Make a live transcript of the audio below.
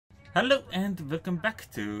Hello and welcome back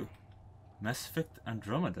to Mass Effect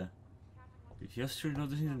Andromeda. If you're still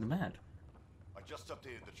noticing the mad. I just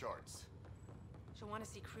updated the charts. She'll want to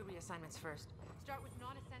see crew reassignments first. Start with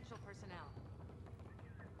non-essential personnel.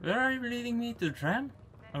 Where are you leading me? To the tram?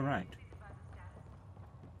 Alright.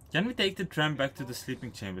 Can we take the tram back to the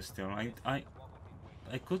sleeping chamber still? I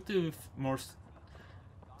could do more...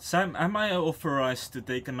 Sam, am I authorized to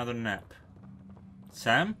take another nap?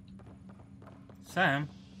 Sam? Sam?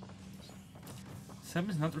 Sam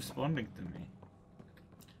is not responding to me.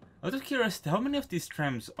 Out of curiosity, how many of these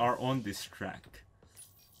trams are on this track?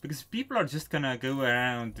 Because people are just gonna go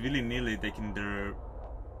around willy-nilly taking their...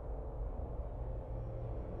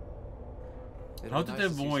 How to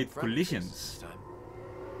avoid collisions?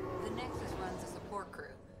 The Nexus runs a support crew.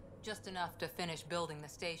 Just enough to finish building the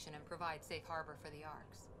station and provide safe harbor for the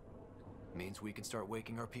ARCs. Means we can start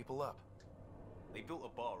waking our people up. They built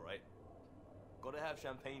a bar, right? Gotta have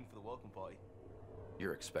champagne for the welcome party.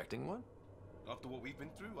 You're expecting one? After what we've been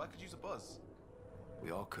through, I could use a buzz. We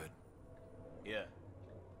all could. Yeah.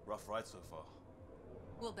 Rough ride so far.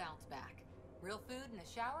 We'll bounce back. Real food and a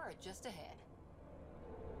shower are just ahead.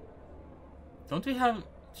 Don't we have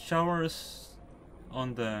showers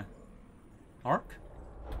on the Ark?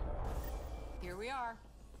 Here we are.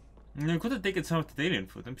 We could have taken some of the alien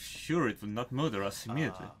food. I'm sure it would not murder us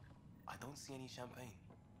immediately. I don't see any champagne.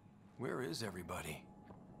 Where is everybody?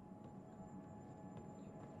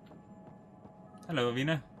 Hello,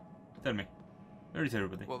 Avina. Tell me, where is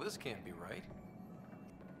everybody? Well, this can't be right.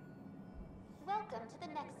 Welcome to the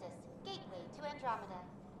Nexus, gateway to Andromeda.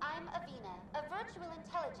 I'm Avina, a virtual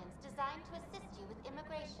intelligence designed to assist you with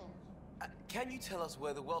immigration. Can you tell us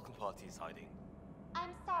where the welcome party is hiding?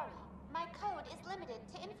 I'm sorry, my code is limited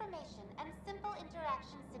to information and simple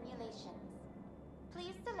interaction simulations.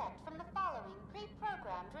 Please select from the following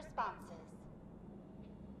pre-programmed responses.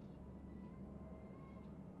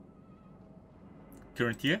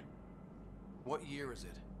 Current year? What year is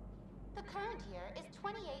it? The current year is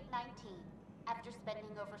 2819. After spending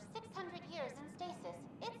over 600 years in stasis,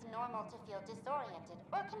 it's normal to feel disoriented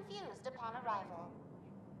or confused upon arrival.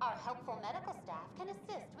 Our helpful medical staff can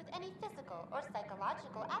assist with any physical or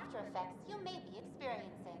psychological after effects you may be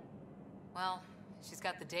experiencing. Well, she's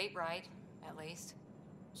got the date right, at least.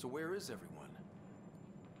 So where is everyone?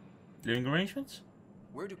 Living arrangements?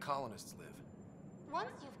 Where do colonists live?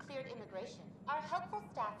 Once you've cleared immigration, our helpful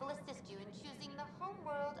staff will assist you in choosing the home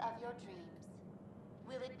world of your dreams.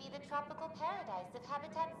 Will it be the tropical paradise of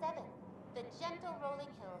Habitat 7, the gentle rolling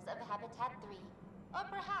hills of Habitat 3, or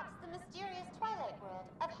perhaps the mysterious twilight world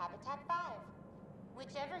of Habitat 5?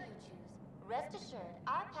 Whichever you choose, rest assured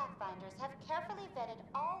our Pathfinders have carefully vetted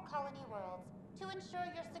all colony worlds to ensure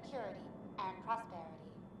your security and prosperity.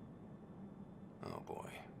 Oh boy.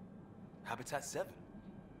 Habitat 7.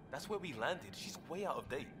 That's where we landed. She's way out of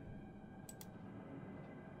date.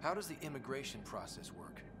 How does the immigration process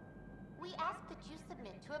work? We ask that you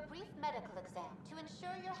submit to a brief medical exam to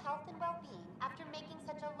ensure your health and well-being after making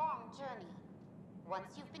such a long journey. Once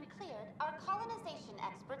you've been cleared, our colonization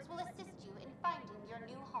experts will assist you in finding your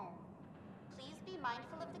new home. Please be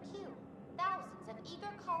mindful of the queue. Thousands of eager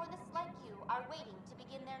colonists like you are waiting to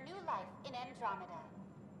begin their new life in Andromeda.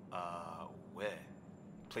 Where?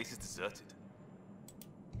 Place is deserted.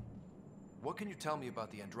 What can you tell me about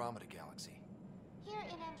the Andromeda galaxy? Here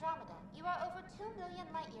in Andromeda, you are over 2 million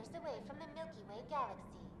light-years away from the Milky Way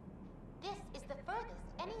galaxy. This is the furthest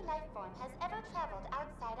any life form has ever traveled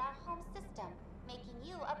outside our home system, making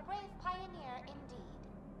you a brave pioneer indeed.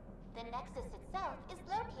 The Nexus itself is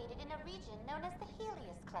located in a region known as the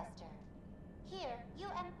Helios Cluster. Here, you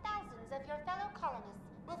and thousands of your fellow colonists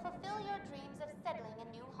will fulfill your dreams of settling a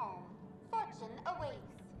new home. Fortune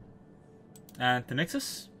awaits. And the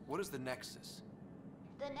Nexus? What is the Nexus?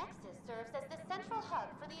 The Nexus serves as the central hub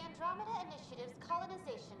for the Andromeda Initiative's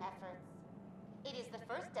colonization efforts. It is the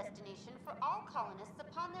first destination for all colonists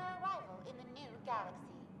upon their arrival in the new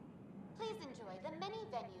galaxy. Please enjoy the many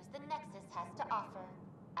venues the Nexus has to offer.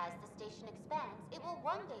 As the station expands, it will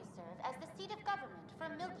one day serve as the seat of government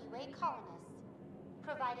for Milky Way colonists.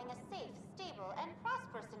 Providing a safe, stable, and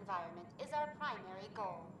prosperous environment is our primary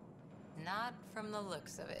goal. Not from the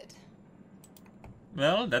looks of it.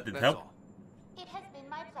 Well, that did That's help. all. It has been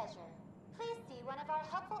my pleasure. Please see one of our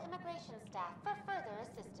helpful immigration staff for further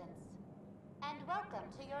assistance. And welcome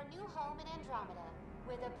to your new home in Andromeda,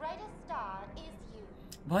 where the brightest star is you.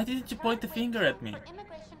 Why didn't you point the finger at me? For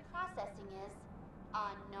immigration processing is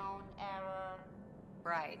unknown error.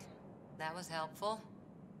 Right. That was helpful.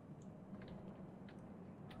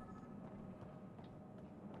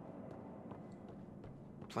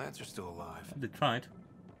 Plants are still alive. They tried.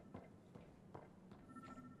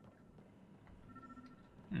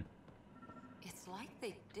 like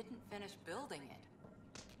they didn't finish building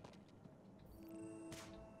it.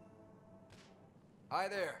 Hi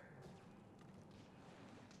there.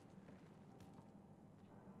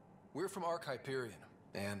 We're from Ark Hyperion,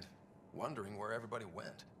 and wondering where everybody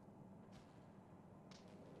went.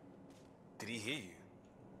 Did he hear you?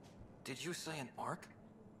 Did you say an Ark?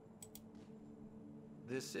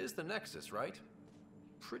 This is the Nexus, right?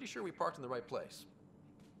 Pretty sure we parked in the right place.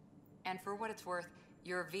 And for what it's worth,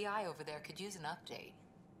 your VI over there could use an update.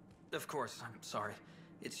 Of course, I'm sorry.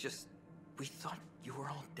 It's just, we thought you were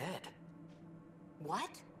all dead. What?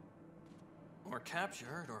 Or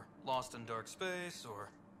captured, or lost in dark space, or...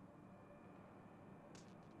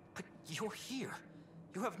 But you're here.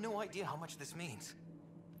 You have no idea how much this means.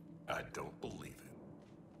 I don't believe it.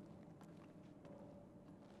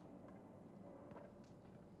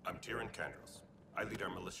 I'm Tyrion Candros. I lead our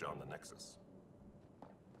militia on the Nexus.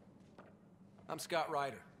 I'm Scott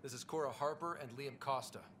Ryder. This is Cora Harper and Liam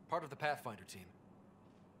Costa, part of the Pathfinder team.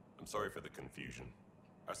 I'm sorry for the confusion.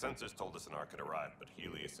 Our sensors told us an Ark had arrived, but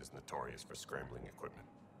Helios is notorious for scrambling equipment.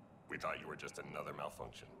 We thought you were just another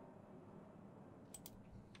malfunction.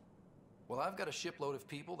 Well, I've got a shipload of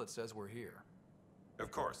people that says we're here. Of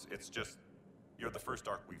course, it's just... you're the first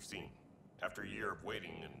Ark we've seen. After a year of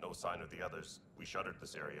waiting and no sign of the others, we shuttered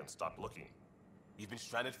this area and stopped looking. You've been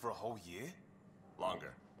stranded for a whole year?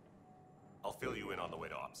 Longer. I'll fill you in on the way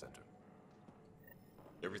to Op Center.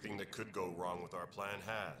 Everything that could go wrong with our plan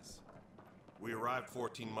has. We arrived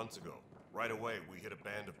 14 months ago. Right away, we hit a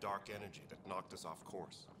band of dark energy that knocked us off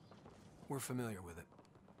course. We're familiar with it.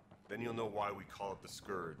 Then you'll know why we call it the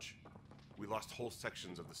Scourge. We lost whole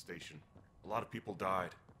sections of the station. A lot of people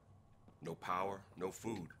died. No power, no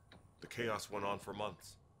food. The chaos went on for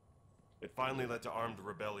months. It finally led to armed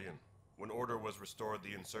rebellion. When order was restored,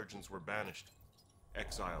 the insurgents were banished.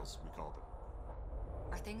 Exiles, we called them.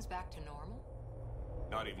 Are things back to normal?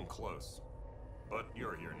 Not even close. But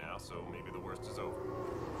you're here now, so maybe the worst is over.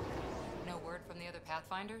 No word from the other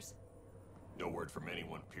Pathfinders? No word from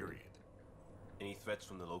anyone, period. Any threats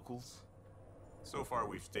from the locals? So far,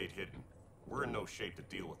 we've stayed hidden. We're in no shape to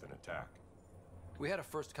deal with an attack. We had a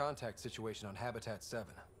first contact situation on Habitat 7.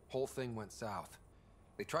 Whole thing went south.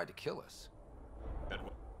 They tried to kill us.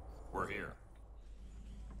 We're here.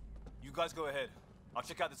 You guys go ahead. I'll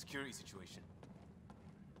check out the security situation.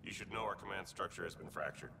 You should know our command structure has been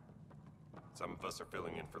fractured. Some of us are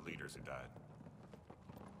filling in for leaders who died.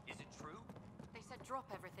 Is it true? They said drop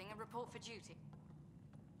everything and report for duty.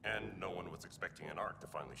 And no one was expecting an Ark to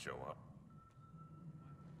finally show up.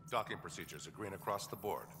 Docking procedures are green across the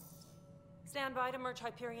board. Stand by to merge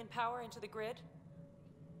Hyperion power into the grid.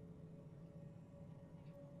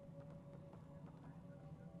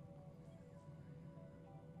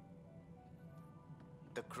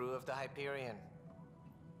 The crew of the Hyperion.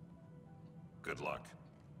 Good luck.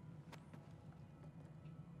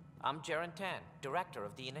 I'm Jaren Tan, director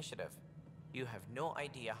of the initiative. You have no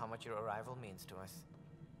idea how much your arrival means to us.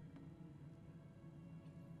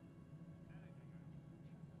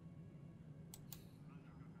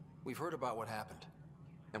 We've heard about what happened,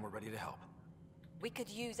 and we're ready to help. We could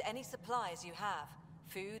use any supplies you have.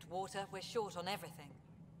 Food, water, we're short on everything.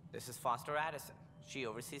 This is Foster Addison. She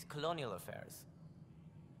oversees colonial affairs.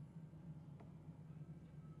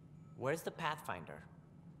 Where's the Pathfinder?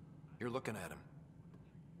 You're looking at him.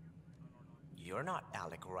 You're not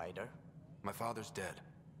Alec Ryder. My father's dead.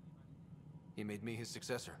 He made me his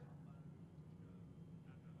successor.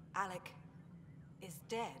 Alec is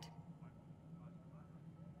dead.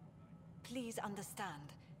 Please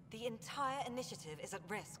understand, the entire initiative is at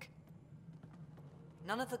risk.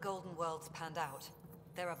 None of the Golden Worlds panned out.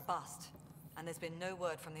 They're a bust, and there's been no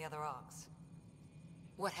word from the other Arks.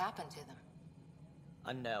 What happened to them?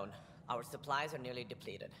 Unknown. Our supplies are nearly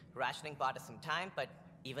depleted. Rationing bought us some time, but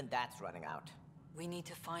even that's running out. We need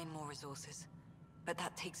to find more resources, but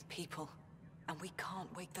that takes people, and we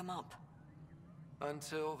can't wake them up.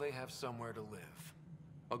 Until they have somewhere to live.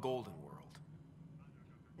 A golden world.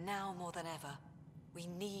 Now more than ever, we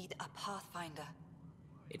need a Pathfinder.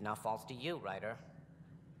 It now falls to you, Ryder.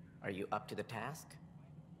 Are you up to the task?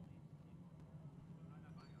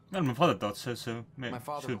 Well, my father thought so, so My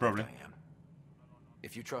father should believed probably. I am.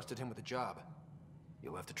 If you trusted him with a job,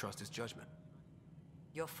 you'll have to trust his judgment.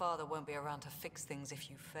 Your father won't be around to fix things if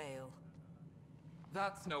you fail.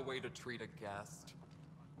 That's no way to treat a guest.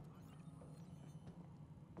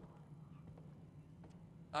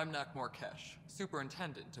 I'm Nak Morkesh,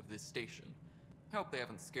 superintendent of this station. Hope they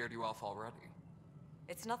haven't scared you off already.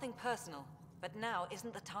 It's nothing personal, but now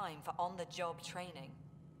isn't the time for on-the-job training.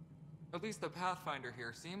 At least the Pathfinder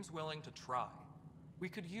here seems willing to try. We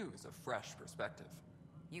could use a fresh perspective.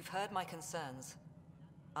 You've heard my concerns.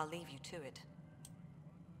 I'll leave you to it.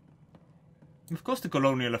 Of course the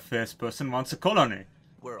colonial affairs person wants a colony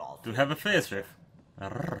We're all to have affairs with.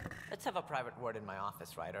 Let's have a private word in my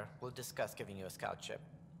office, Ryder. We'll discuss giving you a scout ship.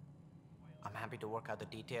 I'm happy to work out the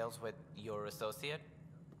details with your associate.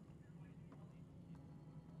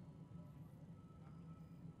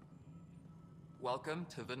 Welcome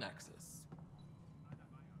to the Nexus.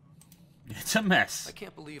 It's a mess. I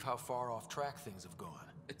can't believe how far off track things have gone.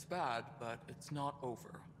 It's bad, but it's not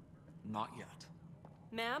over. Not yet.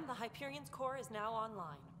 Ma'am, the Hyperion's core is now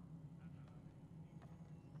online.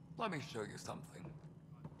 Let me show you something.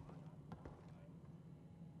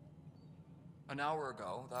 An hour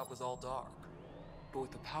ago, that was all dark. But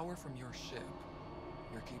with the power from your ship,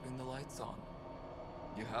 you're keeping the lights on.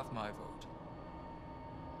 You have my vote.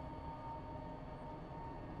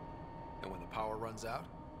 And when the power runs out?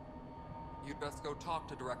 You'd best go talk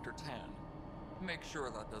to Director Tan. Make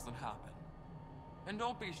sure that doesn't happen. And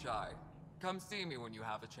don't be shy. Come see me when you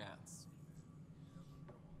have a chance.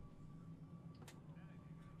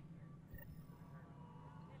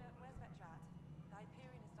 Where's Vetrat? The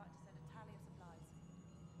Hyperion is starting to send a tally of supplies.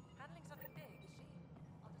 Handling something big, is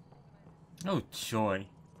she? Oh, joy.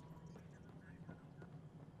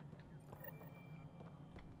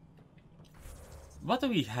 What do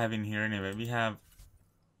we have in here anyway? We have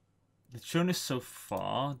the journey so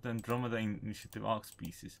far, the Andromeda Initiative ARC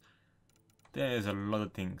species. There's a lot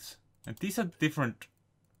of things. And these are different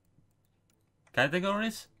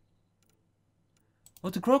categories. Oh,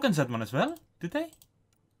 the Krogans had one as well, did they?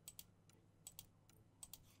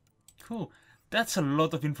 Cool. That's a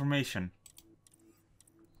lot of information.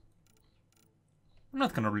 I'm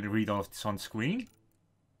not gonna really read all of this on screen.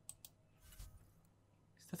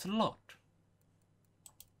 That's a lot.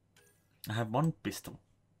 I have one pistol.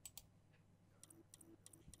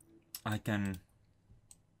 I can...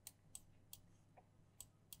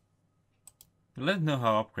 Let us know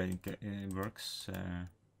how upgrading works.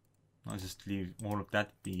 I'll just leave all of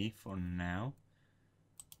that be for now.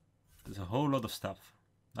 There's a whole lot of stuff.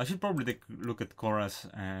 I should probably take a look at Cora's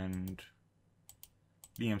and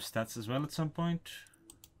BM stats as well at some point.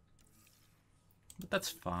 But that's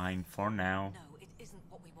fine for now. No, it isn't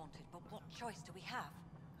what we wanted, but what choice do we have?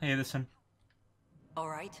 Hey Edison.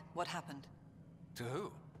 Alright, what happened? To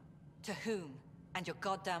who? To whom? And your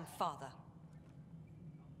goddamn father.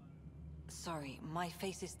 Sorry, my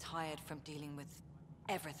face is tired from dealing with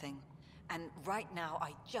everything. And right now,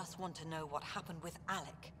 I just want to know what happened with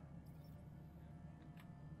Alec.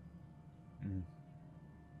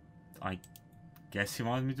 I guess he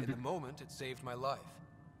wanted me to be... In the moment, it saved my life.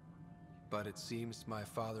 But it seems my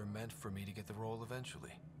father meant for me to get the role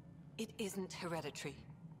eventually. It isn't hereditary.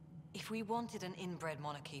 If we wanted an inbred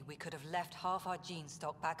monarchy, we could have left half our gene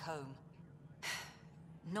stock back home.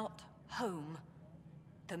 Not home.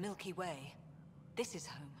 The Milky Way. This is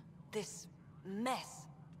home. This mess.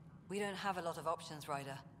 We don't have a lot of options,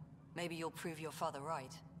 Ryder. Maybe you'll prove your father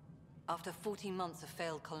right. After 14 months of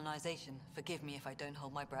failed colonization, forgive me if I don't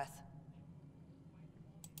hold my breath.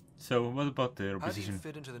 So, what about the How do position? you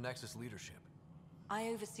fit into the Nexus leadership? I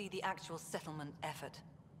oversee the actual settlement effort.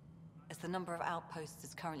 As the number of outposts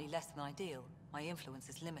is currently less than ideal, my influence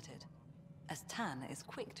is limited. As Tan is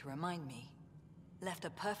quick to remind me. Left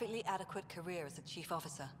a perfectly adequate career as a chief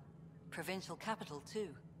officer. Provincial capital, too.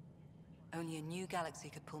 Only a new galaxy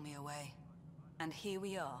could pull me away. And here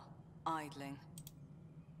we are, idling.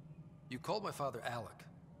 You called my father Alec.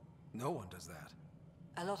 No one does that.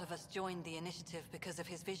 A lot of us joined the initiative because of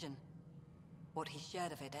his vision. What he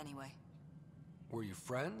shared of it, anyway. Were you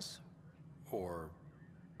friends? Or...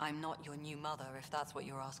 I'm not your new mother, if that's what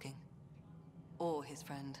you're asking. Or his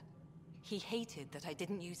friend. He hated that I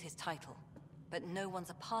didn't use his title. But no one's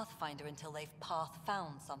a Pathfinder until they've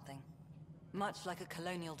path-found something. Much like a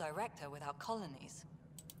colonial director without colonies.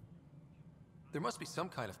 There must be some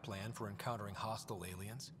kind of plan for encountering hostile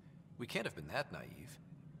aliens. We can't have been that naive.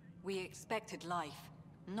 We expected life,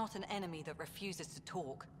 not an enemy that refuses to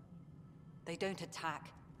talk. They don't attack,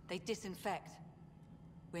 they disinfect.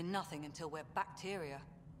 We're nothing until we're bacteria.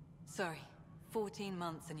 Sorry, 14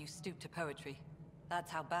 months and you stoop to poetry. That's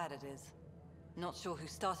how bad it is. Not sure who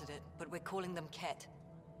started it, but we're calling them Ket.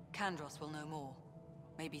 Kandros will know more.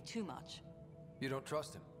 Maybe too much. You don't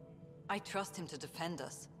trust him? I trust him to defend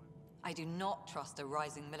us. I do not trust a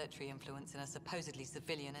rising military influence in a supposedly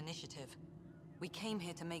civilian initiative. We came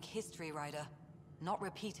here to make history, Ryder, not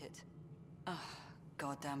repeat it. Ugh,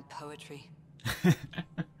 goddamn poetry.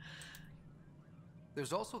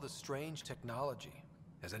 There's also the strange technology.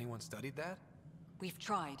 Has anyone studied that? We've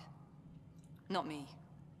tried. Not me.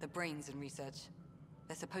 The brains in research.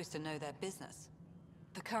 They're supposed to know their business.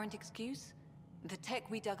 The current excuse? The tech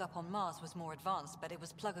we dug up on Mars was more advanced, but it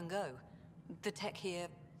was plug and go. The tech here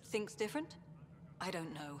thinks different? I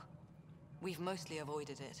don't know. We've mostly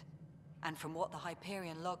avoided it. And from what the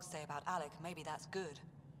Hyperion logs say about Alec, maybe that's good.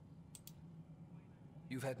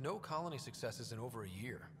 You've had no colony successes in over a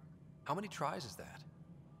year. How many tries is that?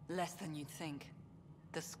 Less than you'd think.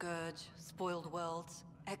 The Scourge, spoiled worlds,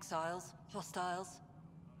 exiles, hostiles.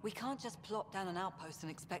 We can't just plop down an outpost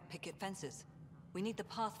and expect picket fences. We need the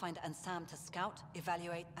Pathfinder and Sam to scout,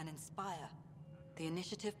 evaluate, and inspire. The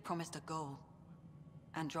initiative promised a goal.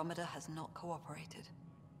 Andromeda has not cooperated.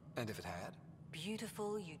 And if it had?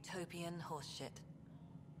 Beautiful utopian horseshit.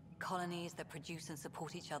 Colonies that produce and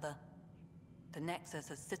support each other. The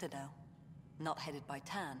Nexus a citadel, not headed by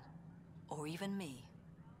Tan, or even me.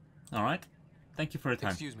 Alright. Thank you for your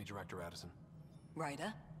time. Excuse me, Director Addison.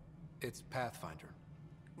 Ryder? It's Pathfinder.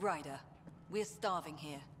 Ryder, we're starving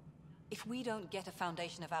here. If we don't get a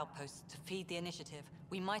foundation of outposts to feed the initiative,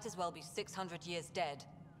 we might as well be 600 years dead.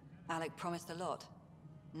 Alec promised a lot.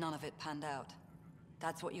 None of it panned out.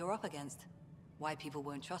 That's what you're up against. Why people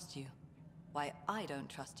won't trust you. Why I don't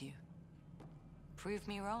trust you. Prove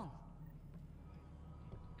me wrong.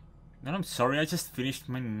 No, I'm sorry, I just finished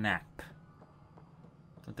my nap.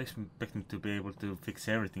 Don't expect me to be able to fix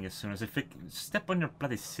everything as soon as I step on your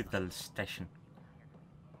bloody citadel station.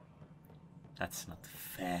 That's not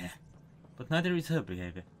fair. But neither is her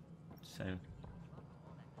behavior. So...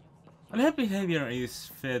 well, her behavior is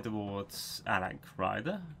fair towards Alec,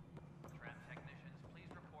 Ryder.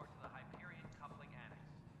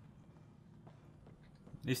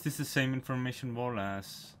 Is this the same information wall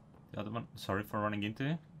as the other one? Sorry for running into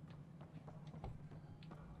you.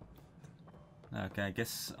 Okay, I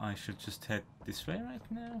guess I should just head this way right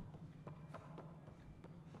now.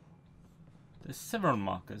 There's several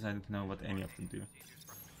markers, I don't know what any of them do.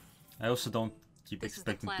 I also don't keep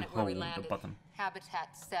expecting to hold the button.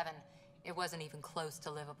 Habitat 7. It wasn't even close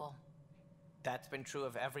to livable. That's been true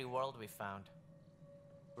of every world we found.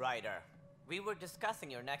 Ryder, we were discussing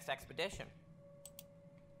your next expedition.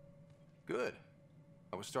 Good.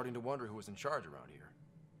 I was starting to wonder who was in charge around here.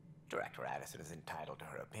 Director Addison is entitled to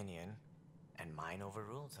her opinion, and mine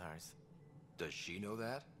overrules hers. Does she know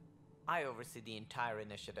that? I oversee the entire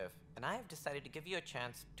initiative, and I have decided to give you a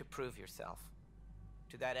chance to prove yourself.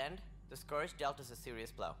 To that end, the Scourge dealt us a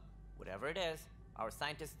serious blow. Whatever it is, our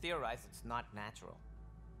scientists theorize it's not natural.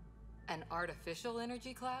 An artificial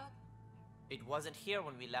energy cloud? It wasn't here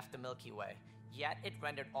when we left the Milky Way, yet it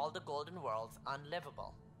rendered all the golden worlds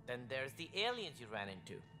unlivable. Then there's the aliens you ran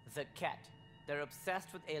into, the Ket. They're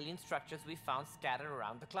obsessed with alien structures we found scattered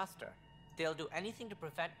around the cluster. They'll do anything to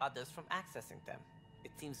prevent others from accessing them.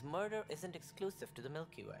 It seems murder isn't exclusive to the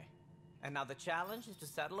Milky Way. And now the challenge is to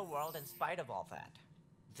settle a world in spite of all that.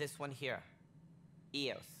 This one here.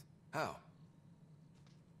 Eos. How?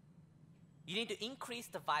 You need to increase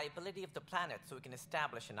the viability of the planet so we can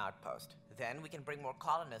establish an outpost. Then we can bring more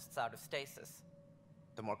colonists out of stasis.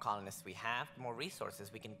 The more colonists we have, the more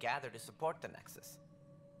resources we can gather to support the Nexus.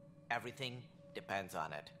 Everything depends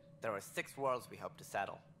on it. There are 6 worlds we hope to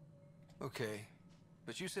settle. Okay,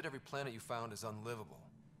 but you said every planet you found is unlivable.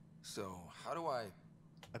 So, how do I...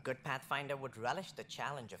 A good Pathfinder would relish the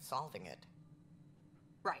challenge of solving it.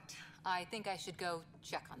 Right. I think I should go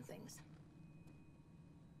check on things.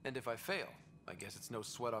 And if I fail, I guess it's no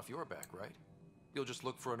sweat off your back, right? You'll just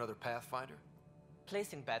look for another Pathfinder?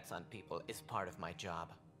 Placing bets on people is part of my job.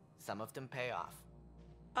 Some of them pay off.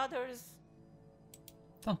 Others...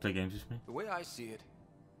 Don't play games with me. The way I see it,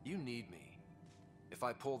 you need me. If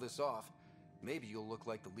I pull this off, maybe you'll look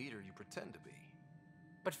like the leader you pretend to be.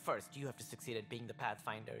 But first, you have to succeed at being the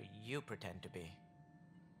Pathfinder you pretend to be.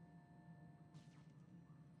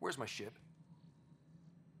 Where's my ship?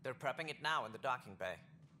 They're prepping it now in the docking bay.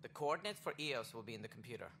 The coordinates for Eos will be in the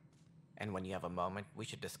computer. And when you have a moment, we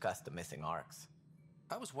should discuss the missing arcs.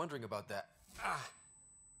 I was wondering about that. Ah!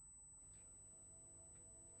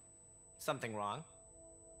 Something wrong?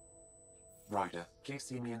 Ryder, please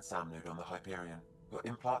see me and Sam node on the Hyperion. Your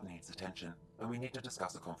implant needs attention, and we need to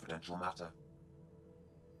discuss a confidential matter.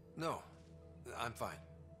 No, I'm fine.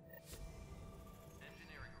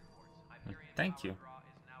 Thank you.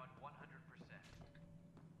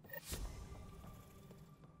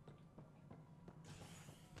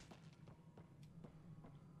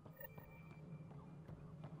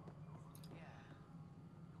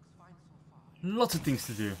 Lots of things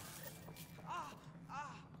to do.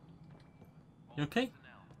 You okay?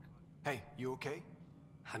 Hey, you okay?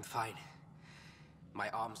 I'm fine. My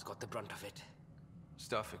arms got the brunt of it.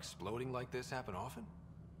 Stuff exploding like this happen often?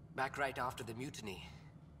 Back right after the mutiny,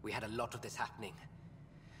 we had a lot of this happening.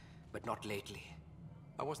 But not lately.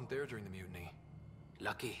 I wasn't there during the mutiny.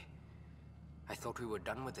 Lucky. I thought we were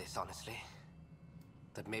done with this, honestly.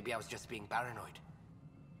 That maybe I was just being paranoid.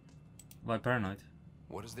 Why paranoid?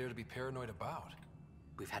 What is there to be paranoid about?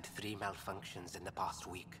 We've had 3 malfunctions in the past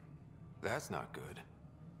week. That's not good.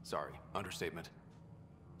 Sorry, understatement.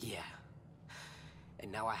 Yeah.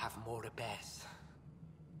 And now I have more repairs.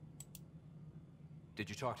 Did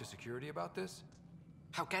you talk to security about this?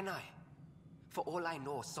 How can I? For all I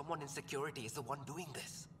know, someone in security is the one doing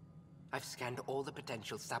this. I've scanned all the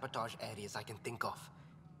potential sabotage areas I can think of.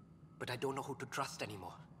 But I don't know who to trust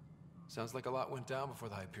anymore. Sounds like a lot went down before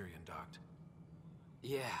the Hyperion docked.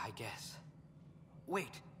 Yeah, I guess.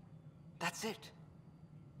 Wait. That's it.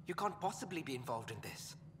 You can't possibly be involved in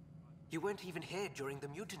this. You weren't even here during the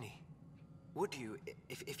mutiny. Would you,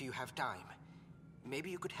 if you have time? Maybe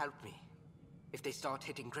you could help me. If they start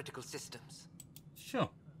hitting critical systems. Sure.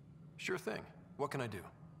 Sure thing. What can I do?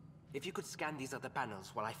 If you could scan these other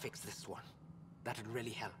panels while I fix this one, that'd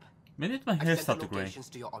really help. When did my hair start to grey? Locations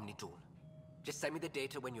to your Omni tool. Just send me the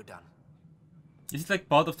data when you're done. Is it like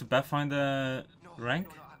part of the Pathfinder rank?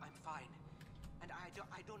 No, I'm fine. And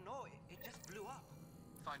I don't know. It just blew up.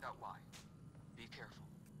 Find out why. Be careful.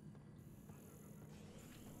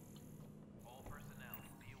 All personnel,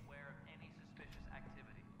 be aware of any suspicious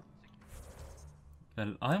activity.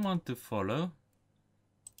 Well, I want to follow.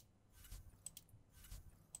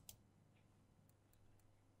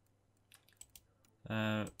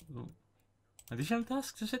 Additional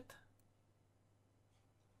tasks, is it?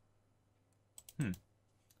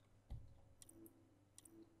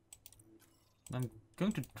 I'm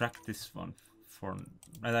going to track this one for,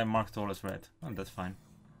 and I marked all as red. Oh, that's fine.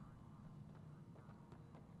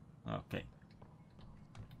 Okay.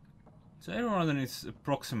 So everyone is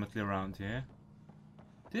approximately around here.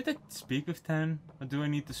 Did I speak with Tan, or do I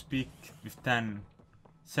need to speak with Tan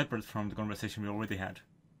separate from the conversation we already had?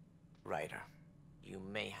 Ryder, you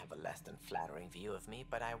may have a less than flattering view of me,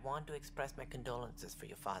 but I want to express my condolences for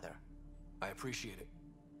your father. I appreciate it.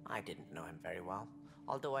 I didn't know him very well,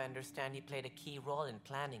 although I understand he played a key role in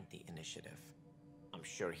planning the initiative. I'm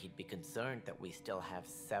sure he'd be concerned that we still have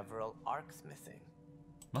several arcs missing.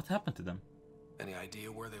 What happened to them? Any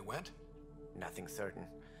idea where they went? Nothing certain,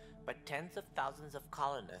 but tens of thousands of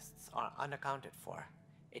colonists are unaccounted for.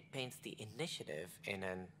 It paints the initiative in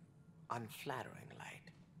an unflattering light.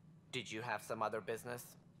 Did you have some other business?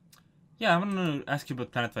 Yeah, I want to ask you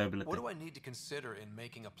about planet viability. What do I need to consider in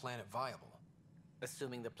making a planet viable?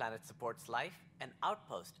 Assuming the planet supports life, an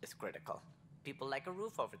outpost is critical. People like a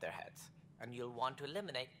roof over their heads, and you'll want to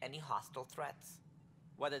eliminate any hostile threats.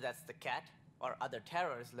 Whether that's the cat or other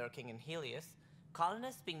terrors lurking in Helios,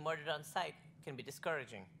 colonists being murdered on sight can be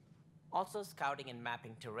discouraging. Also, scouting and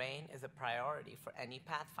mapping terrain is a priority for any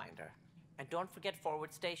Pathfinder. And don't forget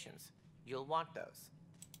forward stations. You'll want those.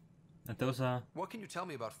 And those are... What can you tell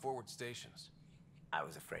me about forward stations? I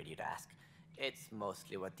was afraid you'd ask. It's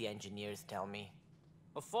mostly what the engineers tell me.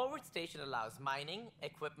 A forward station allows mining,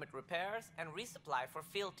 equipment repairs, and resupply for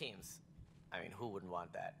field teams. I mean, who wouldn't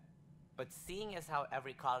want that? But seeing as how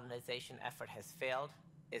every colonization effort has failed,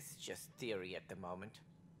 it's just theory at the moment.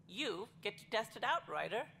 You get to test it out,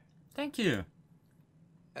 Ryder. Thank you.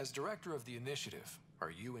 As director of the initiative,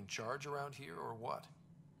 are you in charge around here or what?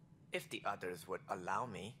 If the others would allow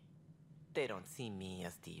me. They don't see me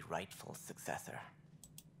as the rightful successor.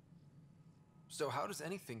 So how does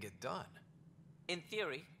anything get done? In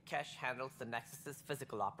theory, Kesh handles the Nexus's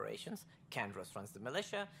physical operations, Kandros runs the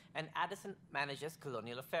militia, and Addison manages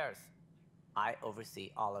colonial affairs. I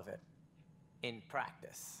oversee all of it. In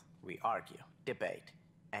practice, we argue, debate,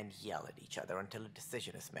 and yell at each other until a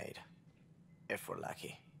decision is made. If we're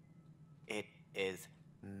lucky. It is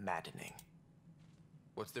maddening.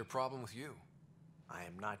 What's their problem with you? I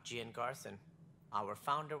am not Gian Garson. Our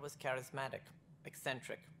founder was charismatic,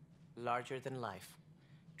 eccentric, larger than life.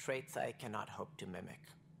 Traits I cannot hope to mimic.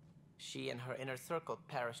 She and her inner circle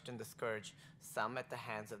perished in the Scourge, some at the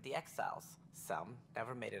hands of the Exiles, some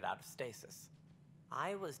never made it out of stasis.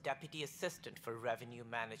 I was deputy assistant for revenue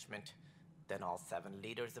management. Then all 7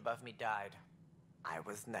 leaders above me died. I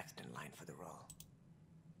was next in line for the role.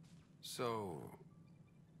 So,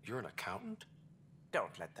 you're an accountant?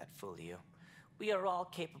 Don't let that fool you. We are all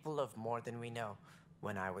capable of more than we know.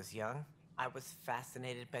 When I was young, I was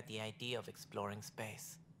fascinated by the idea of exploring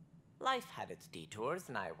space. Life had its detours,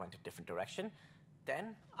 and I went a different direction.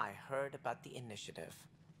 Then I heard about the initiative,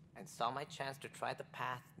 and saw my chance to try the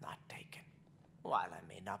path not taken. While I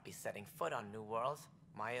may not be setting foot on New Worlds,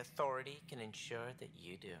 my authority can ensure that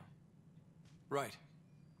you do. Right.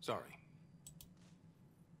 Sorry.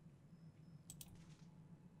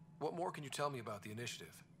 What more can you tell me about the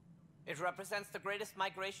initiative? It represents the greatest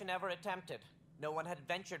migration ever attempted. No one had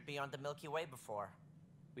ventured beyond the Milky Way before.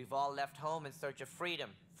 We've all left home in search of freedom,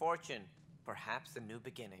 fortune, perhaps a new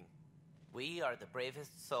beginning. We are the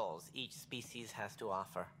bravest souls each species has to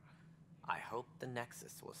offer. I hope the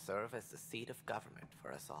Nexus will serve as the seat of government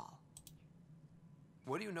for us all.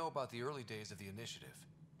 What do you know about the early days of the initiative?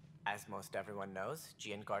 As most everyone knows,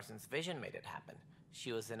 Jean Garson's vision made it happen.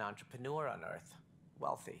 She was an entrepreneur on Earth.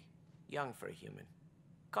 Wealthy. Young for a human.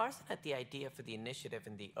 Garson had the idea for the initiative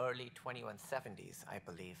in the early 2170s, I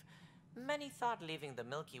believe. Many thought leaving the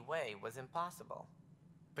Milky Way was impossible.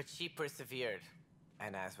 But she persevered.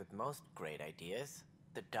 And as with most great ideas,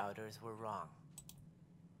 the doubters were wrong.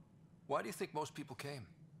 Why do you think most people came?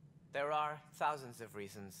 There are thousands of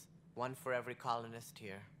reasons, one for every colonist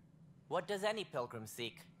here. What does any pilgrim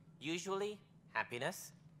seek? Usually,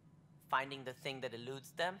 happiness, finding the thing that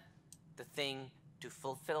eludes them, the thing to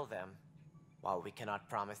fulfill them. While we cannot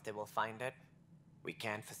promise they will find it, we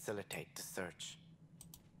can facilitate the search.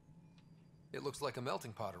 It looks like a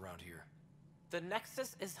melting pot around here. The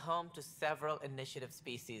Nexus is home to several initiative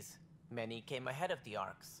species. Many came ahead of the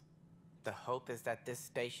Arks. The hope is that this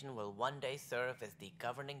station will one day serve as the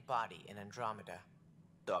governing body in Andromeda.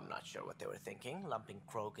 Though I'm not sure what they were thinking, lumping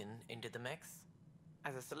Krogan into the mix.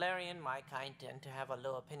 As a Solarian, my kind tend to have a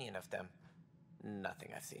low opinion of them. Nothing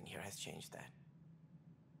I've seen here has changed that.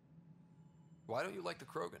 Why don't you like the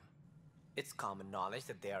Krogan? It's common knowledge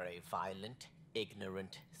that they are a violent,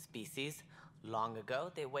 ignorant species. Long ago,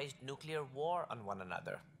 they waged nuclear war on one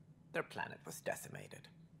another. Their planet was decimated.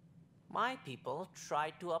 My people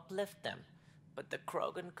tried to uplift them, but the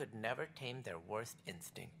Krogan could never tame their worst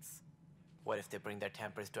instincts. What if they bring their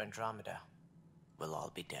tempers to Andromeda? We'll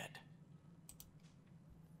all be dead.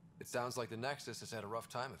 It sounds like the Nexus has had a rough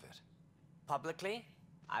time of it. Publicly,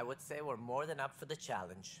 I would say we're more than up for the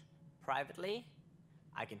challenge. Privately,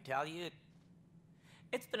 I can tell you,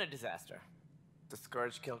 it's been a disaster. The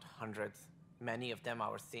Scourge killed hundreds, many of them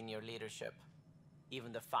our senior leadership.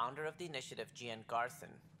 Even the founder of the initiative, Jean Garson,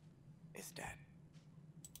 is dead.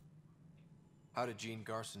 How did Jean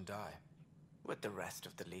Garson die? With the rest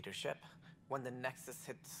of the leadership. When the Nexus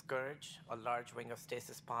hit the Scourge, a large wing of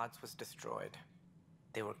stasis pods was destroyed.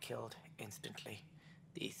 They were killed instantly.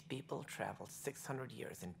 These people traveled 600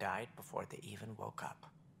 years and died before they even woke up.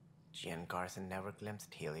 Jean Garson never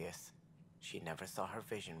glimpsed Helios. She never saw her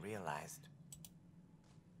vision realized.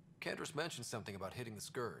 Cantor's mentioned something about hitting the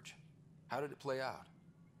Scourge. How did it play out?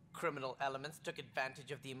 Criminal elements took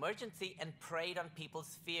advantage of the emergency and preyed on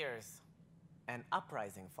people's fears. An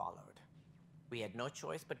uprising followed. We had no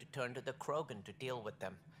choice but to turn to the Krogan to deal with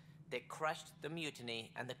them. They crushed the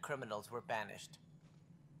mutiny and the criminals were banished.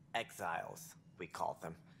 Exiles, we call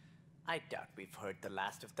them. I doubt we've heard the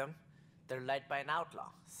last of them. They're led by an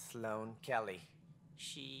outlaw, Sloane Kelly.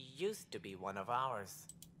 She used to be one of ours.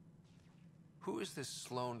 Who is this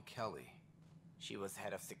Sloane Kelly? She was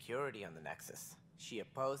head of security on the Nexus. She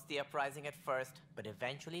opposed the uprising at first, but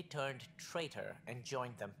eventually turned traitor and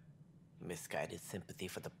joined them. Misguided sympathy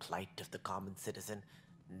for the plight of the common citizen?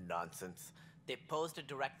 Nonsense. They posed a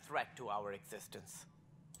direct threat to our existence.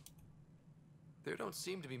 There don't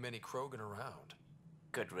seem to be many Krogan around.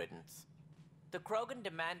 Good riddance. The Krogan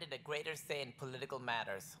demanded a greater say in political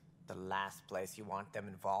matters. The last place you want them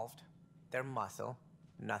involved. Their muscle,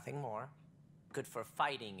 nothing more. Good for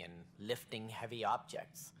fighting and lifting heavy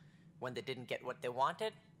objects. When they didn't get what they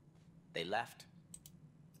wanted, they left.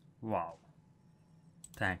 Wow.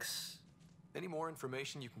 Thanks. Any more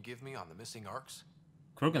information you can give me on the missing Arks?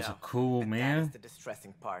 Krogans are cool, man. That is the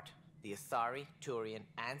distressing part. The Asari, Turian,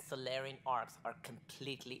 and Solarian Arks are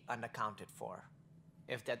completely unaccounted for.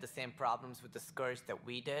 If they had the same problems with the Scourge that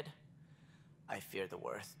we did, I fear the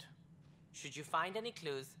worst. Should you find any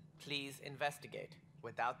clues, please investigate.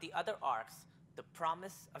 Without the other Arks, the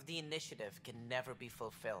promise of the initiative can never be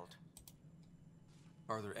fulfilled.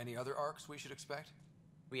 Are there any other Arks we should expect?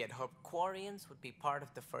 We had hoped Quarians would be part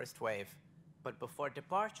of the first wave. But before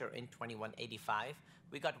departure in 2185,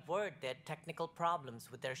 we got word they had technical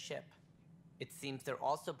problems with their ship. It seems they're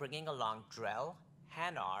also bringing along Drell,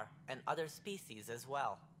 Hanar, and other species as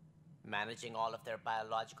well. Managing all of their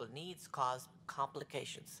biological needs caused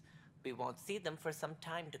complications. We won't see them for some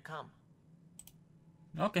time to come.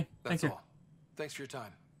 Okay, thank you. That's all. Thanks for your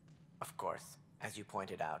time. Of course, as you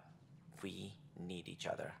pointed out, we need each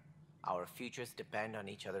other. Our futures depend on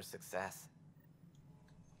each other's success.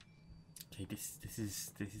 Okay, this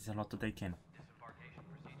is a lot to take in.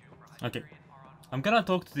 Okay, I'm gonna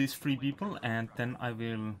talk to these three people and then I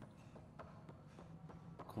will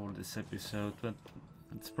call this episode, but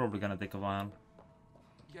it's probably gonna take a while.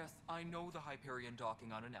 Yes, I know the Hyperion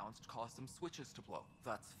docking unannounced caused some switches to blow.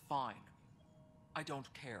 That's fine. I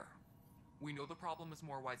don't care. We know the problem is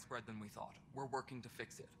more widespread than we thought. We're working to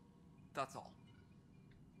fix it. That's all.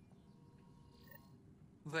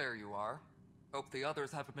 There you are. Hope the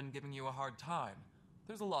others haven't been giving you a hard time.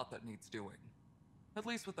 There's a lot that needs doing. At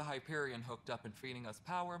least with the Hyperion hooked up and feeding us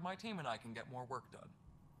power, my team and I can get more work done.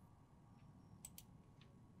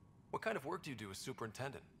 What kind of work do you do as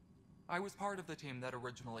superintendent? I was part of the team that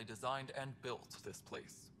originally designed and built this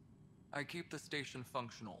place. I keep the station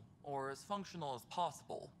functional, or as functional as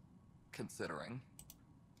possible, considering.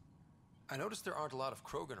 I noticed there aren't a lot of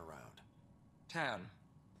Krogan around. Tan.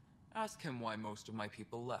 Ask him why most of my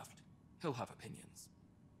people left. He'll have opinions.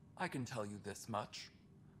 I can tell you this much.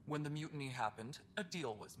 When the mutiny happened, a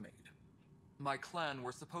deal was made. My clan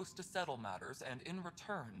were supposed to settle matters and, in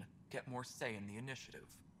return, get more say in the initiative.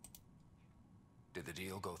 Did the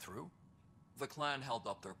deal go through? The clan held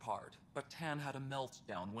up their part, but Tan had a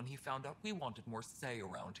meltdown when he found out we wanted more say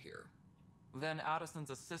around here. Then Addison's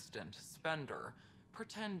assistant, Spender,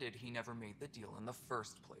 pretended he never made the deal in the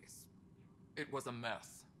first place. It was a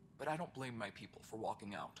mess, but I don't blame my people for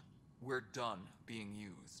walking out. We're done being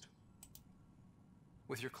used.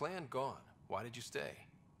 With your clan gone, why did you stay?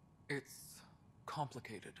 It's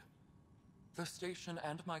complicated. The station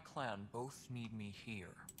and my clan both need me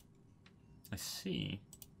here. I see.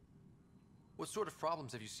 What sort of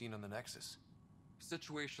problems have you seen on the Nexus?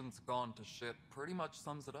 Situation's gone to shit pretty much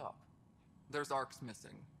sums it up. There's Arcs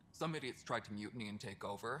missing. Some idiots tried to mutiny and take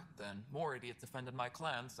over, then more idiots offended my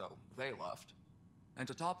clan, so they left. And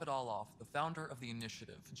to top it all off, the founder of the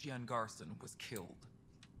initiative, Jean Garson, was killed.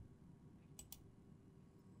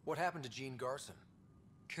 What happened to Jean Garson?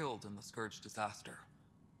 Killed in the Scourge disaster.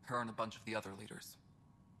 Her and a bunch of the other leaders.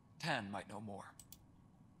 Tan might know more.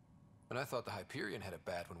 And I thought the Hyperion had it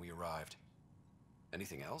bad when we arrived.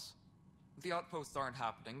 Anything else? The outposts aren't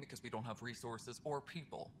happening because we don't have resources or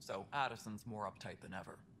people, so Addison's more uptight than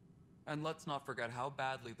ever. And let's not forget how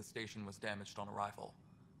badly the station was damaged on arrival.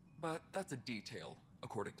 But that's a detail,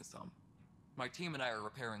 according to some. My team and I are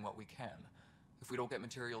repairing what we can. If we don't get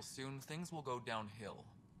materials soon, things will go downhill.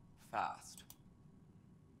 Fast.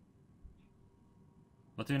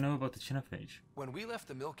 What do you know about the Genophage? When we left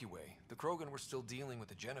the Milky Way, the Krogan were still dealing with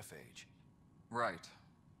the Genophage. Right.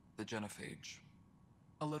 The Genophage.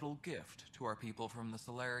 A little gift to our people from the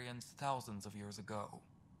Solarians thousands of years ago.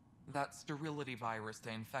 That sterility virus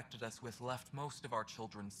they infected us with left most of our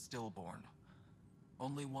children stillborn.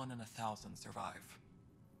 Only 1 in 1,000 survive.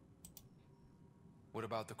 What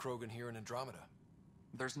about the Krogan here in Andromeda?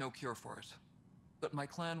 There's no cure for it. But my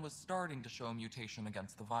clan was starting to show a mutation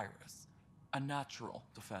against the virus. A natural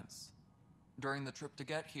defense. During the trip to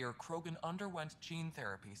get here, Krogan underwent gene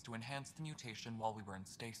therapies to enhance the mutation while we were in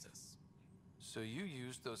stasis. So you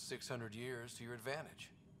used those 600 years to your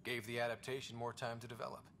advantage. Gave the adaptation more time to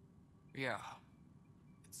develop. Yeah.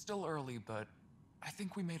 It's still early, but I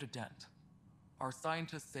think we made a dent. Our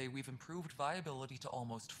scientists say we've improved viability to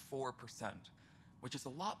almost 4%, which is a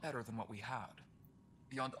lot better than what we had.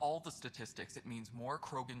 Beyond all the statistics, it means more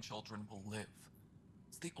Krogan children will live.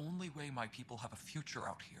 It's the only way my people have a future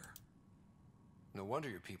out here. No wonder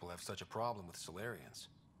your people have such a problem with Solarians.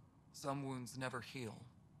 Some wounds never heal.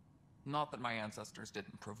 Not that my ancestors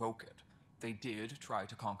didn't provoke it. They did try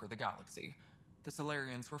to conquer the galaxy. The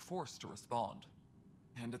Solarians were forced to respond.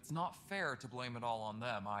 And it's not fair to blame it all on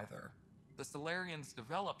them either. The Solarians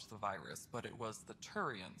developed the virus, but it was the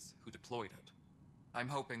Turians who deployed it. I'm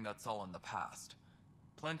hoping that's all in the past.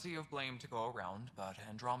 Plenty of blame to go around, but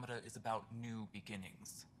Andromeda is about new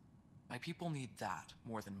beginnings. My people need that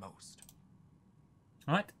more than most.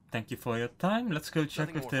 Alright, thank you for your time. Let's go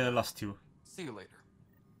check with the last two. See you later.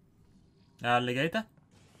 Alligator?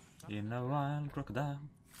 In a wild crocodile.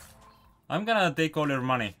 I'm gonna take all your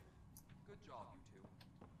money. Good job, you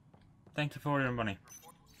two. Thank you for your money.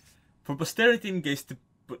 For posterity, in case the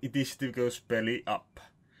initiative goes belly up.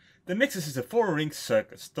 The Nexus is a 4-ring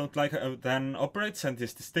circus. Don't like how it then operates, and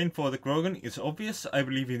his disdain for the Krogan is obvious. I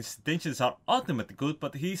believe his intentions are ultimately good,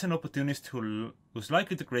 but he's an opportunist who's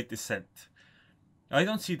likely to create dissent. I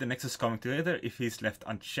don't see the Nexus coming together if he's left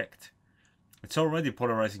unchecked. It's already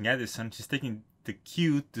polarizing Addison. She's taking the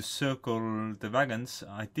cue to circle the wagons.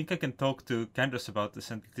 I think I can talk to Candace about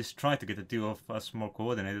this and at least try to get the two of us more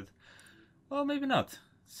coordinated. Or maybe not.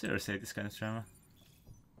 Seriously, this kind of drama.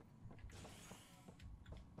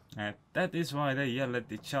 That is why they yell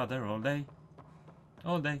at each other all day.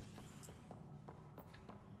 All day.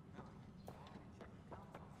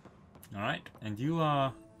 Alright, and you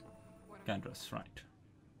are Candace, right?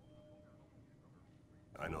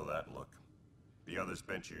 I know that look. The others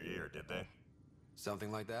bent your ear, did they?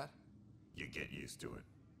 Something like that? You get used to it.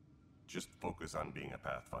 Just focus on being a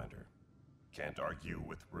Pathfinder. Can't argue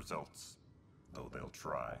with results. though they'll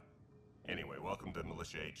try. Anyway, welcome to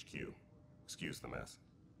Militia HQ. Excuse the mess.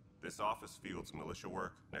 This office fields militia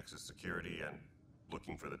work, Nexus security, and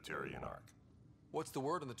looking for the Turian Ark. What's the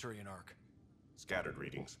word on the Turian Ark? Scattered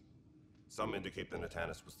readings. Some indicate the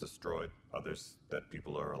Natanus was destroyed, others that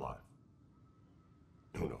people are alive.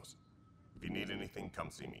 Who knows? If you need anything, come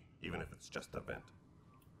see me, even if it's just a vent.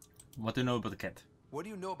 What do you know about the cat? What do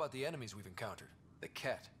you know about the enemies we've encountered? The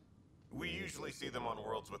Ket. We usually see them on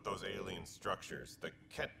worlds with those alien structures. The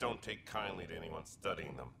Ket don't take kindly to anyone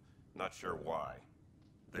studying them. Not sure why.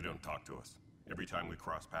 They don't talk to us. Every time we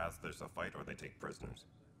cross paths, there's a fight or they take prisoners.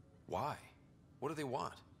 Why? What do they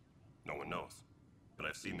want? No one knows. But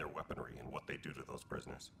I've seen their weaponry and what they do to those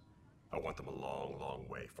prisoners. I want them a long, long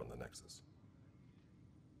way from the Nexus.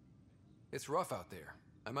 It's rough out there.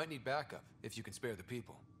 I might need backup, if you can spare the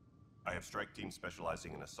people. I have strike teams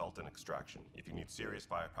specializing in assault and extraction. If you need serious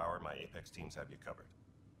firepower, my Apex teams have you covered.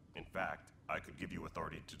 In fact, I could give you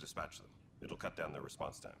authority to dispatch them. It'll cut down their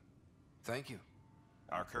response time. Thank you.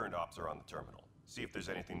 Our current ops are on the terminal. See if there's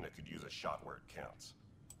anything that could use a shot where it counts.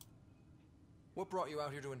 What brought you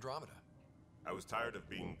out here to Andromeda? I was tired of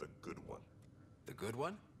being the good one. The good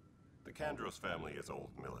one? The Kandros family is old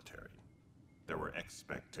military. There were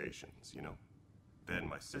expectations, you know. Then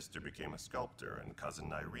my sister became a sculptor and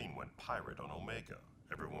cousin Irene went pirate on Omega.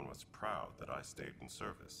 Everyone was proud that I stayed in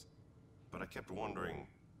service. But I kept wondering,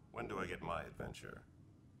 when do I get my adventure?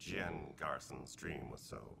 Jen Garson's dream was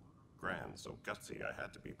so grand, so gutsy, I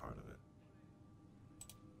had to be part of it.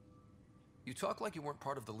 You talk like you weren't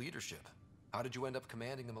part of the leadership. How did you end up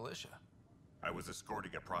commanding the militia? I was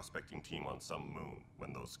escorting a prospecting team on some moon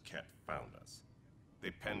when those Ket found us.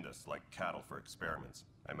 They penned us like cattle for experiments.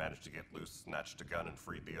 I managed to get loose, snatched a gun, and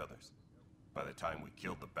freed the others. By the time we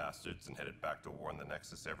killed the bastards and headed back to war in the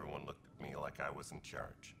Nexus, everyone looked at me like I was in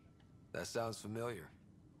charge. That sounds familiar.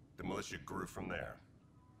 The militia grew from there.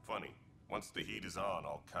 Funny, once the heat is on,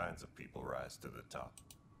 all kinds of people rise to the top.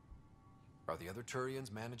 Are the other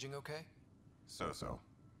Turians managing okay? So-so.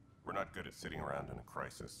 We're not good at sitting around in a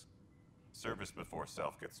crisis. Service before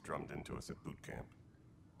self gets drummed into us at boot camp.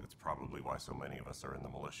 That's probably why so many of us are in the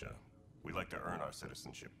militia. We like to earn our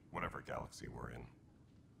citizenship, whatever galaxy we're in.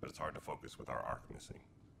 But it's hard to focus with our arc missing.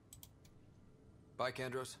 Bye,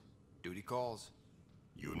 Kandros. Duty calls.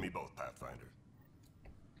 You and me both, Pathfinder.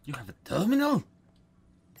 You have a terminal?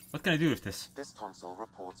 What can I do with this? This console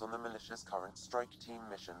reports on the militia's current strike team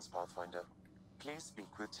missions, Pathfinder. Please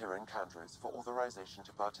speak with Tyrion Kandros for authorization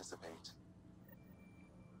to participate.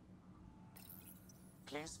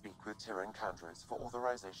 Please speak with Tyrion Kandros for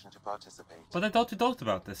authorization to participate. But I thought we talked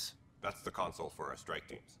about this. That's the console for our strike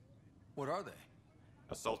teams. What are they?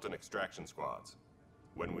 Assault and extraction squads.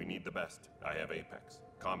 When we need the best, I have Apex,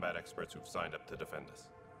 combat experts who've signed up to defend us.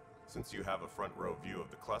 Since you have a front row view of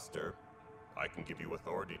the cluster, I can give you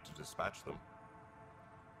authority to dispatch them.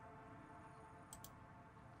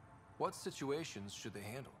 What situations should they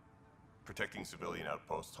handle? Protecting civilian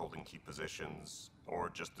outposts, holding key positions, or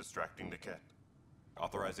just distracting the Ket.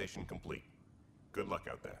 Authorization complete. Good luck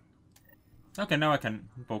out there. Okay, now I can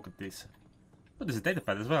poke at these. But there's a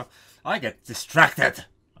datapad as well. I get distracted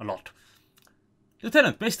a lot.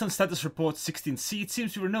 Lieutenant, based on status report 16C, it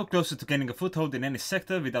seems we were no closer to gaining a foothold in any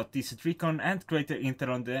sector without decent recon and greater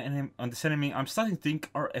intel on this enemy. I'm starting to think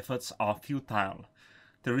our efforts are futile.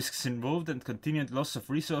 The risks involved and continued loss of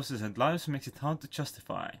resources and lives makes it hard to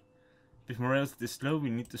justify. With morale this low,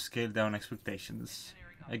 we need to scale down expectations.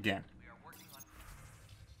 Again.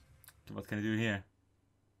 Okay, what can I do here?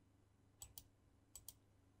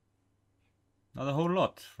 Not a whole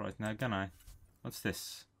lot right now, can I? What's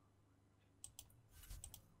this?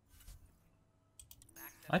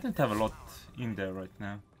 I don't have a lot in there right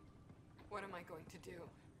now. What am I going to do?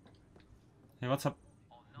 Hey, what's up?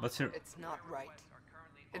 What's here? It's not right.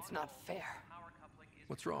 It's not fair.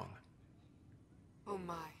 What's wrong? Oh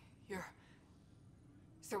my, you're...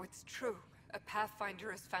 So it's true. A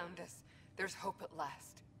Pathfinder has found us. There's hope at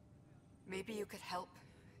last. Maybe you could help.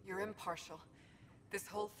 You're impartial. This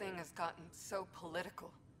whole thing has gotten so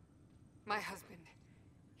political. My husband,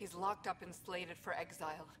 he's locked up and slated for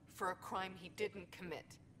exile for a crime he didn't commit.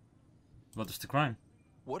 What is the crime?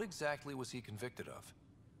 What exactly was he convicted of?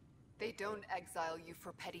 They don't exile you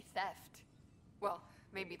for petty theft. Well,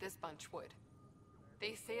 maybe this bunch would.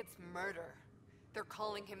 They say it's murder. They're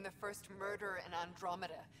calling him the first murderer in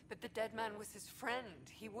Andromeda, but the dead man was his friend.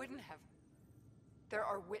 He wouldn't have... There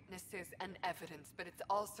are witnesses and evidence, but it's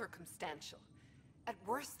all circumstantial. At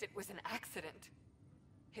worst, it was an accident.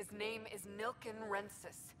 His name is Nilken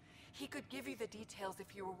Rensis. He could give you the details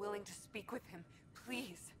if you were willing to speak with him.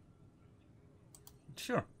 Please.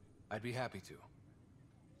 Sure. I'd be happy to.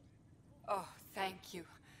 Oh, Thank you.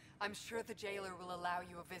 I'm sure the jailer will allow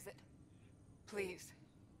you a visit. Please,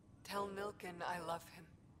 tell Milken I love him.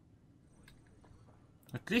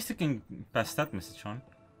 At least you can pass that message on.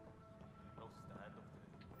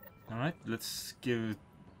 Alright, let's give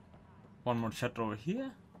one more chat over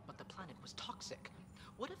here. But the planet was toxic.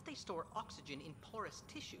 What if they store oxygen in porous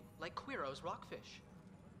tissue, like Quiro's rockfish?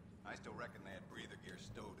 I still reckon they had breather gear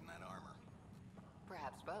stowed in that armor.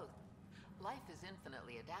 Perhaps both. Life is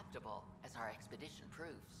infinitely adaptable, as our expedition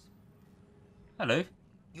proves. Hello.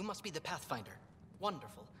 You must be the Pathfinder.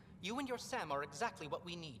 Wonderful. You and your Sam are exactly what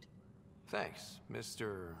we need. Thanks,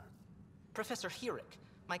 Mr. Professor Herrick.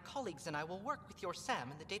 My colleagues and I will work with your Sam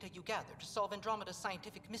and the data you gather to solve Andromeda's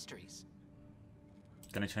scientific mysteries.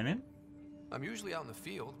 Can I join in? I'm usually out in the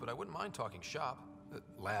field, but I wouldn't mind talking shop.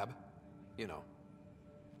 Lab. You know.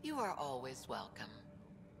 You are always welcome.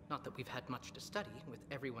 Not that we've had much to study, with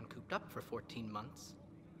everyone cooped up for 14 months.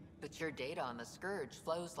 But your data on the Scourge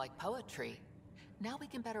flows like poetry. Now we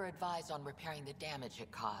can better advise on repairing the damage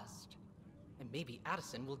it caused. And maybe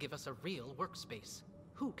Addison will give us a real workspace.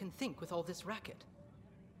 Who can think with all this racket?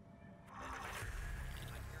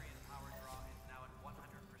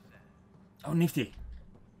 Oh, nifty.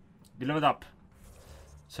 We leveled up.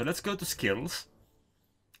 So let's go to skills.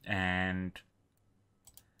 And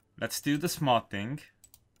let's do the smart thing.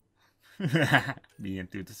 Me and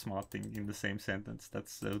do the smart thing in the same sentence.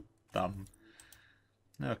 That's so dumb.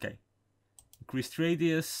 Okay. Increased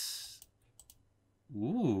radius.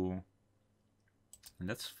 Ooh. And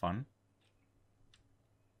that's fun.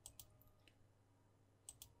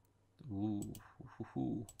 Ooh.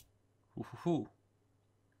 Hoo, hoo, hoo.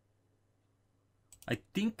 I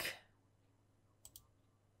think...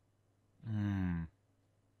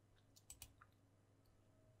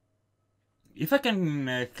 If I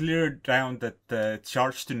can clear down that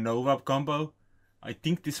charge to Nova combo, I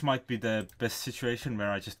think this might be the best situation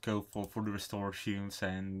where I just go for fully restore shields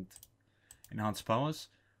and enhance powers.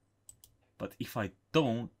 But if I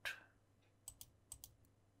don't,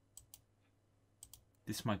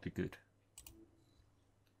 this might be good.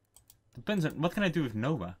 Depends on what can I do with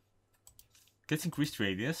Nova. Gets increased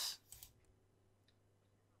radius.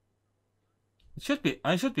 It should be.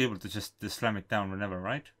 I should be able to just slam it down whenever,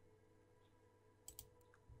 right?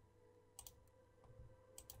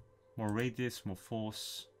 More radius, more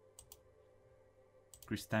force.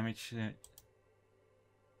 Increased damage.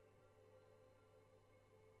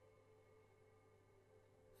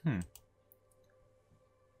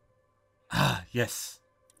 Ah, yes.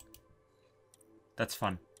 That's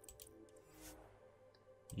fun.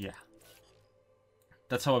 Yeah.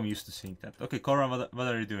 That's how I'm used to seeing that. Okay, Cora, what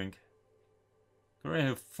are you doing? Cora, I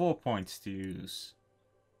have 4 points to use.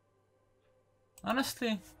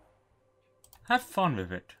 Honestly, have fun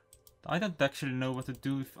with it. I don't actually know what to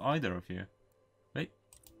do with either of you. Wait.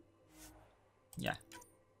 Yeah.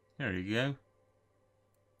 There you go.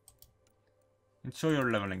 Enjoy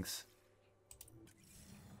your levelings.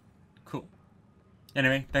 Cool.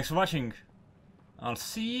 Anyway, thanks for watching. I'll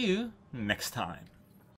see you next time.